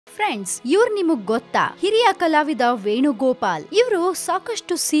Friends, ಇವ್ರು ನಿಮಗ್ ಗೊತ್ತಾ? ಹಿರಿಯ ಕಲಾವಿದ ವೇಣುಗೋಪಾಲ್. ಇವರು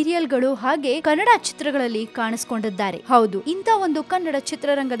ಸಾಕಷ್ಟು ಸೀರಿಯಲ್ಗಳು ಹಾಗೆ ಕನ್ನಡ ಚಿತ್ರಗಳಲ್ಲಿ ಕಾಣಿಸಿಕೊಂಡಿದ್ದಾರೆ. ಹೌದು, ಇಂತ ಒಂದು ಕನ್ನಡ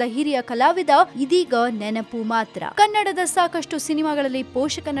ಚಿತ್ರರಂಗದ ಹಿರಿಯ ಕಲಾವಿದ ಇದೀಗ ನೆನಪು ಮಾತ್ರ. ಕನ್ನಡದ ಸಾಕಷ್ಟು ಸಿನಿಮಾಗಳಲ್ಲಿ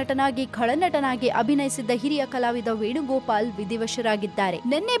ಪೋಷಕ ನಟನಾಗಿ ಖಳನಟನಾಗಿ ಅಭಿನಯಿಸಿದ್ದ ಹಿರಿಯ ಕಲಾವಿದ ವೇಣುಗೋಪಾಲ್ ವಿಧಿವಶರಾಗಿದ್ದಾರೆ.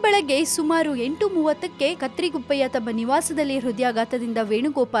 ನಿನ್ನೆ ಬೆಳಗ್ಗೆ ಸುಮಾರು 8:30ಕ್ಕೆ ಕತ್ರಿಗುಪ್ಪೆಯ ತಮ್ಮ ನಿವಾಸದಲ್ಲಿ ಹೃದಯಾಘಾತದಿಂದ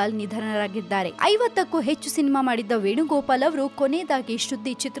ವೇಣುಗೋಪಾಲ್ ನಿಧನರಾಗಿದ್ದಾರೆ. 50ಕ್ಕೂ ಹೆಚ್ಚು ಸಿನಿಮಾ ಮಾಡಿದ್ದ ವೇಣುಗೋಪಾಲ್ ಅವರು ಕೊನೆಯದಾಗಿ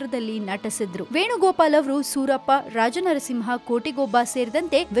ಶುದ್ಧಿ ಚಿತ್ರದಲ್ಲಿ ನಟಿಸಿದ್ರು. ವೇಣುಗೋಪಾಲ್ ಅವರು ಸೂರಪ್ಪ, ರಾಜನರಸಿಂಹ, ಕೋಟಿಗೊಬ್ಬ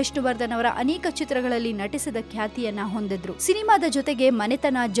ಸೇರಿದಂತೆ ವಿಷ್ಣುವರ್ಧನ್ ಅವರ ಅನೇಕ ಚಿತ್ರಗಳಲ್ಲಿ ನಟಿಸಿದ ಖ್ಯಾತಿಯನ್ನ ಹೊಂದಿದ್ರು. ಸಿನಿಮಾದ ಜೊತೆಗೆ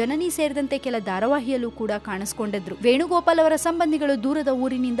ಮನೆತನ, ಜನನಿ ಸೇರಿದಂತೆ ಕೆಲ ಧಾರಾವಾಹಿಯಲ್ಲೂ ಕೂಡ ಕಾಣಿಸಿಕೊಂಡಿದ್ರು. ವೇಣುಗೋಪಾಲ್ ಅವರ ಸಂಬಂಧಿಗಳು ದೂರದ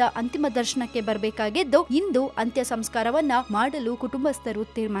ಊರಿನಿಂದ ಅಂತಿಮ ದರ್ಶನಕ್ಕೆ ಬರಬೇಕಾಗಿದ್ದು, ಇಂದು ಅಂತ್ಯ ಸಂಸ್ಕಾರವನ್ನ ಮಾಡಲು ಕುಟುಂಬಸ್ಥರು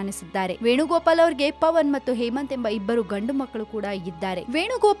ತೀರ್ಮಾನಿಸಿದ್ದಾರೆ. ವೇಣುಗೋಪಾಲ್ ಅವರಿಗೆ ಪವನ್ ಮತ್ತು ಹೇಮಂತ್ ಎಂಬ ಇಬ್ಬರು ಗಂಡು ಮಕ್ಕಳು ಕೂಡ ಇದ್ದಾರೆ.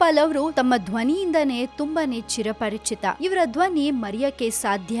 ವೇಣುಗೋಪಾಲ್ ಅವರು ತಮ್ಮ ಧ್ವನಿಯಿಂದನೇ ತುಂಬಾನೇ ಚಿರಪರಿಚಿತ. ಇವರ ಧ್ವನಿ ಮರೆಯಕ್ಕೆ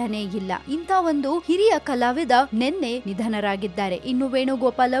ಸಾಧ್ಯನೇ ಇಲ್ಲ. ಇಂಥ ಒಂದು ಹಿರಿಯ ಕಲಾವಿದ ನಿನ್ನೆ ನಿಧನರಾಗಿದ್ದಾರೆ. ಇನ್ನು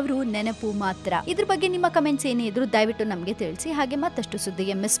ವೇಣುಗೋಪಾಲ್ ಅವರು ನೆನಪು ಮಾತ್ರ. ಇದ್ರ ಬಗ್ಗೆ ನಿಮ್ಮ ಕಮೆಂಟ್ಸ್ ಏನೇ ಇದ್ರು ದಯವಿಟ್ಟು ನಮಗೆ ತಿಳಿಸಿ. ಹಾಗೆ ಮತ್ತಷ್ಟು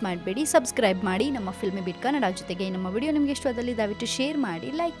ಸುದ್ದಿಗೆ ಮಿಸ್ ಮಾಡಬೇಡಿ, ಸಬ್ಸ್ಕ್ರೈಬ್ ಮಾಡಿ ನಮ್ಮ ಫಿಲ್ಮಿ ಬೀಟ್ ಕನ್ನಡ. ಜೊತೆಗೆ ನಮ್ಮ ವಿಡಿಯೋ ನಿಮಗೆ ಇಷ್ಟವಾದಲ್ಲಿ ದಯವಿಟ್ಟು ಶೇರ್ ಮಾಡಿ,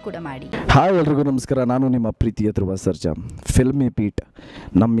 ಲೈಕ್ ಕೂಡ ಮಾಡಿ. ಹಾಯ್ ಎಲ್ರಿಗೂ ನಮಸ್ಕಾರ. ನಾನು ನಿಮ್ಮ ಪ್ರೀತಿಯ ಧ್ರುವ ಸರ್ಜಾ. ಫಿಲ್ಮಿ ಬೀಟ್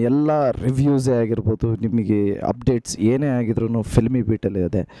ನಮ್ಮ ಎಲ್ಲ ರಿವ್ಯೂಸೇ ಆಗಿರ್ಬೋದು, ನಿಮಗೆ ಅಪ್ಡೇಟ್ಸ್ ಏನೇ ಆಗಿದ್ರು ಫಿಲ್ಮಿ ಬೀಟಲ್ಲಿ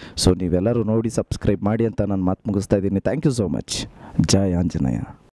ಇದೆ. ಸೊ ನೀವೆಲ್ಲರೂ ನೋಡಿ ಸಬ್ಸ್ಕ್ರೈಬ್ ಮಾಡಿ ಅಂತ ನಾನು ಮಾತು ಮುಗಿಸ್ತಾ ಇದ್ದೀನಿ. Thank you so much. Jai Anjaneya.